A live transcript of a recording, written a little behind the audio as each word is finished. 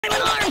I'm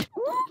alarmed!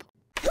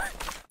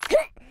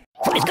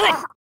 Food is good!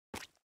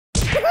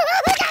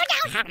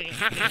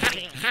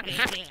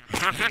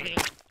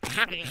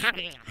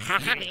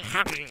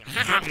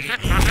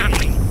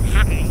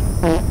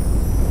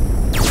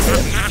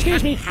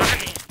 Excuse me.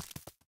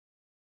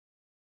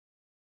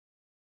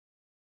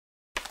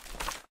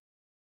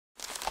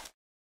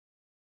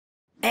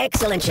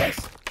 Excellent chase.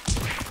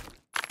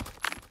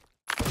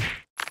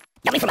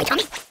 Yummy for my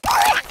tummy.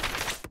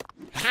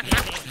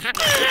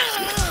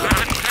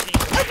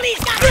 Oh, please,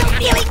 stop! You're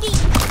feeling me!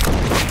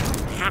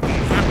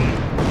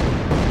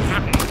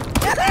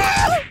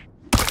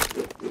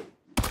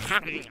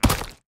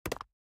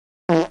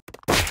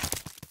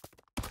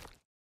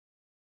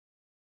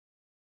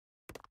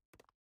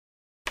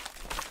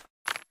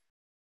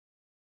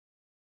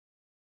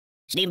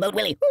 Steamboat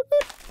Willie.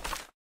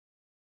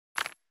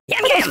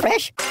 Yum, yum.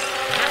 Fresh.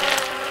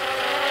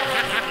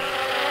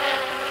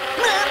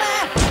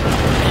 Mama!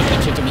 Pay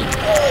attention to me.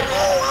 Whoa,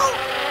 whoa, whoa.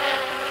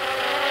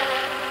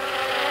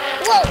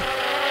 Whoa.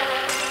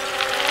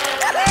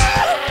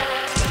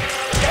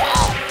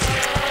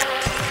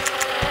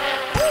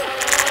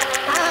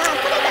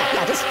 Put it back.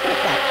 Yeah, just put it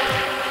back.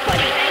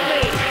 Funny,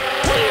 angry,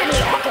 weirdly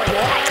awkward.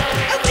 What?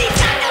 Oh, please,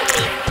 stop. No,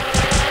 please.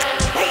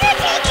 I can't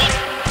take it.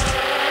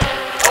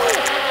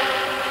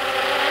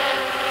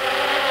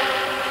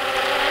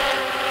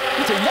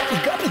 It's a yucky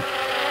guppy.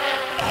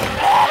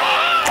 Oh,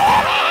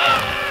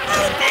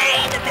 the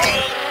pain, the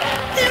pain.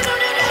 No, no,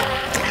 no, no.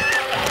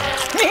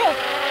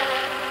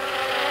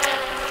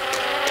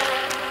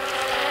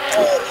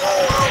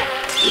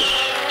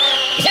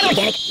 Is that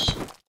organic?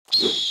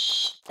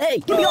 Hey,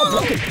 give me all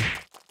broken.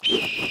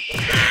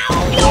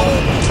 Ow, no.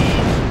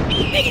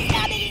 Biggie,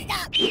 stop, Biggie,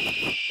 stop.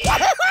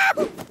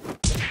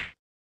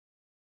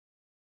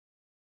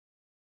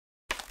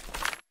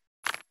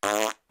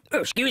 Oh,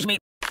 excuse me.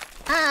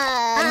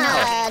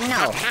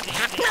 No.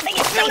 Nothing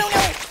is safe. No.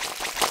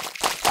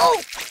 Oh!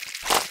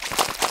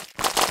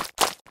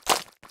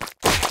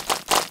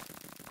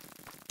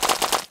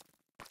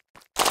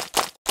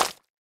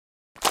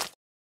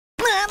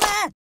 Mama!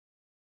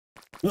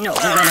 No,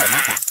 not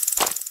that.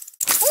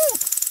 Ooh.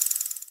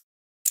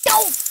 No!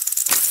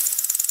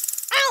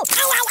 Ow!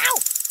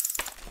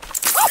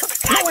 Oh,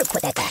 no, we'll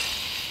put that back.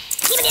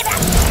 Give me that.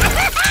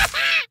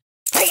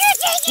 Are you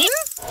taking?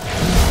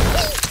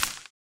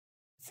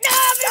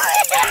 Stop!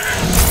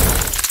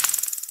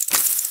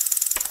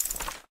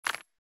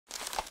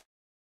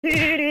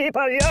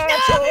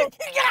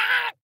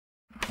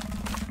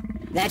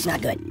 That's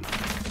not good.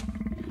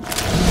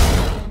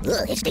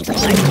 Ugh, it stinks like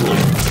sardines.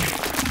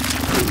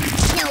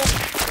 No.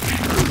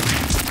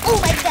 Oh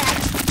my God.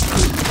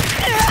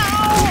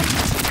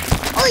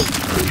 Oi.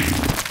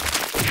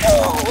 Oh.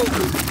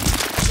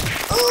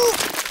 Oh.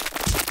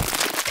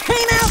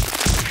 Time out.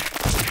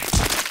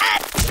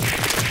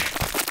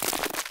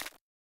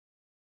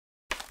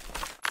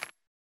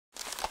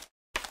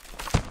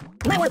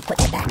 Might want to put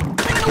that back.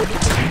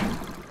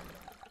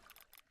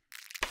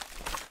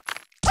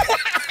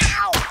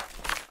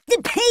 The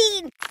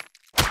pain!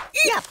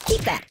 Yeah,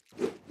 keep that.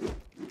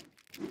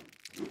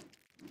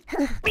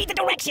 Read the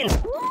directions.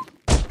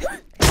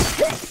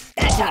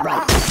 That's not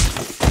right.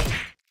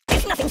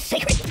 There's nothing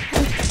sacred.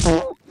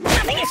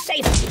 Nothing is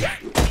safe.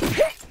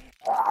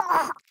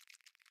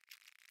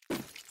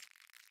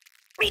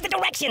 Read the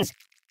directions.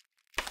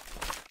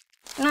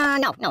 No,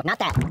 not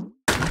that.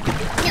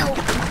 No.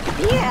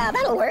 Yeah,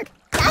 that'll work.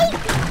 Right?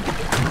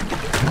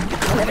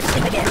 I'll never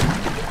sleep again.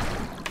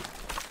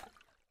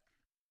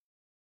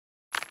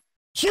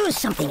 Choose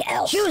something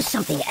else. Ow!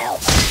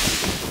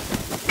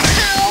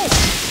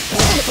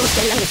 I'm supposed to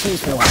stay on the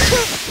snooze for a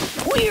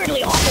while.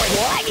 Weirdly awkward.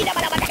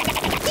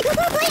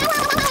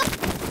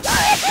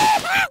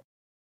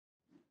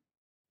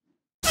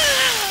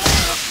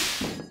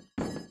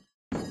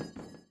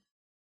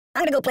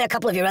 I'm gonna go play a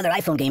couple of your other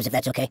iPhone games if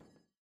that's okay.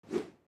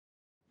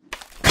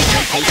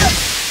 I know.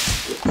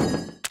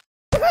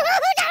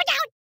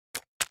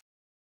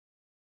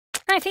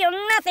 I feel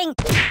nothing.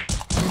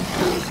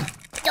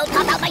 Don't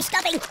pop out my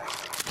stuffing.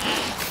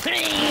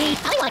 Please.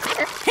 I want a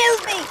cracker.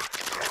 Help me.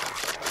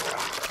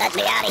 Cut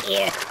me out of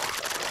here.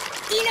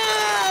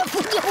 Enough.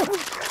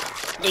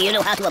 Do you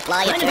know how to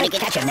apply it? I'm gonna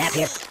catch a nap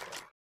here.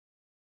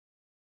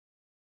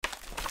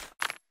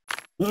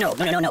 No,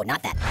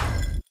 not that.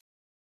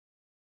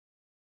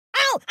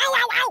 Ow!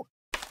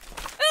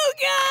 Oh,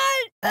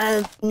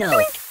 God! No.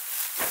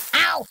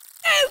 Ow!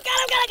 Oh,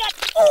 God!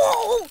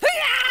 Oh!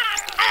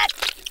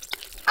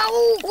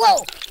 Oh!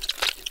 Whoa!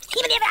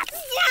 Even if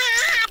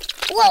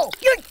whoa!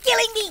 You're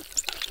killing me!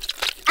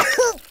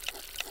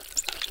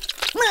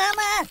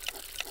 Mama!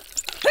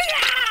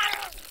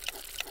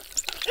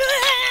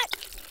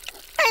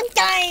 I'm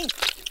dying!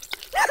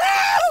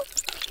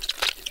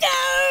 No!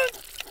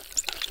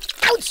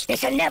 Ouch!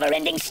 It's a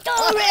never-ending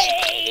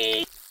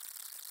story!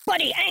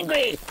 Buddy,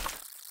 angry!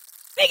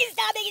 Make it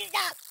stop!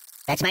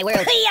 That's my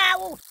word.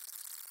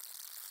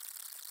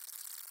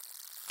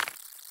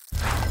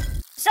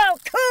 So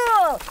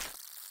cool!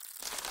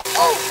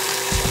 Oh!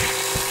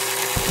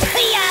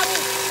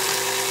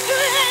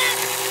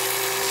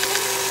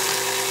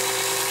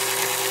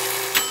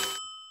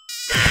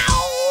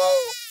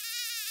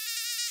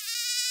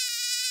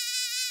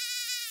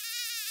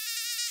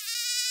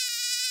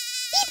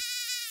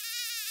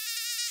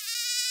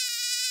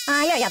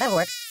 yeah, that'll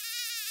work.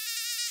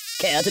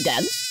 Care to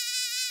dance?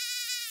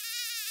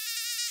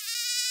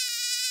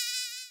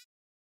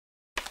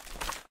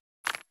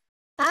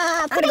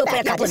 I'm gonna go play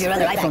a couple of your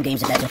other iPhone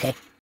games if that's okay.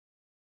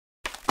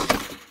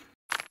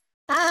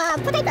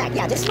 Put it back,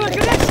 yeah, just look at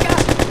that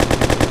stuff.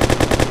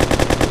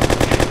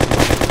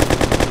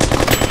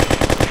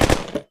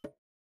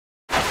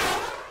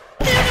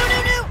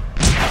 No!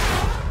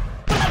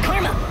 What about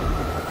karma?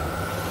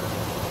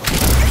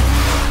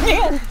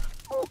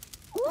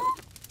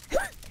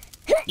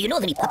 Do you know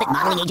of any puppet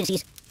modeling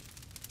agencies?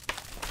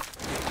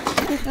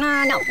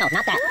 No,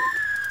 not that.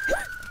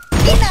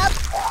 Enough!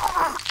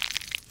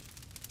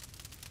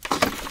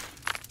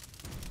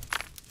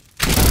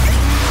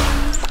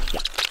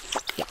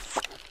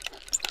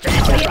 Just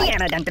call me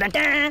Indiana, dun dun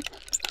dun.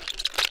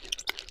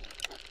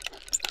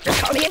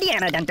 Just call me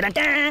Indiana, dun dun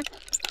dun.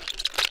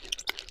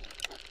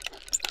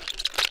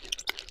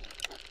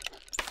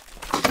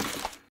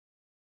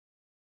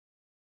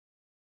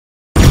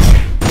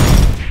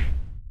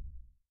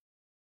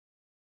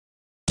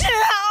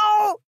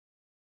 No!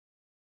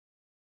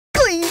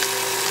 Please.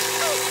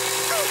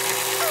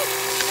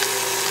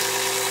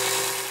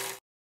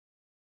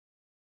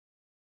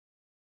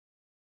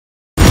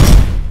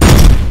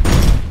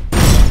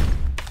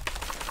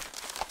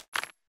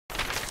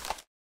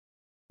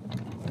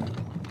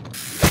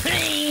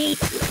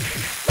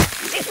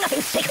 There's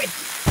nothing sacred.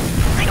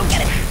 I don't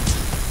get it.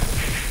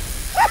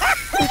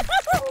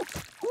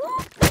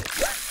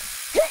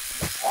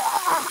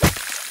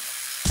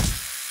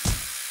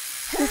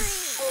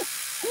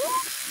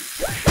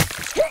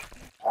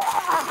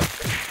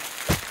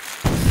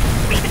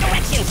 Read the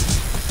directions.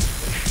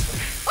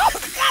 Oh,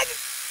 God!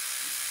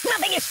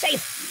 Nothing is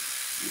safe.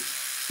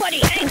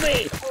 Buddy,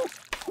 angry.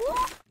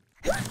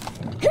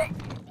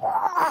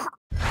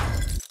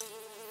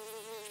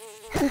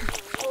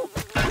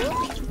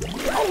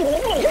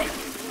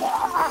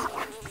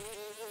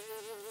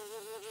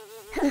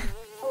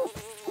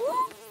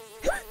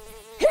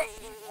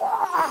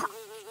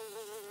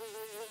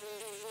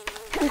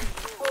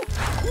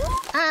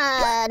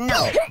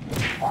 No.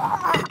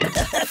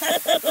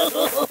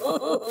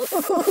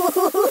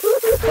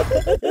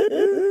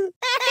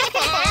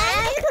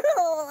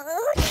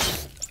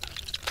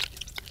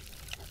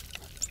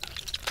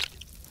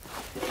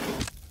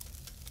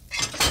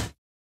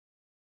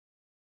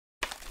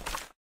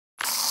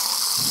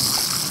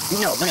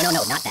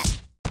 No, not that.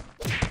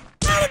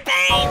 Oh, the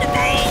pain!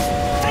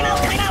 Time out!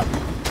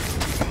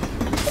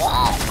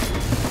 Whoa!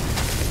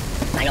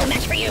 I no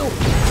match for you!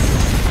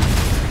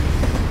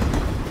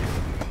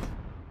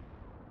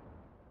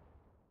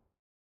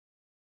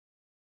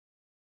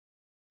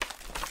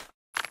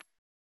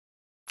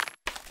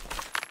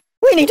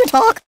 We need to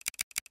talk!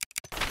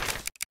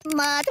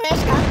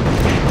 Matryoshka!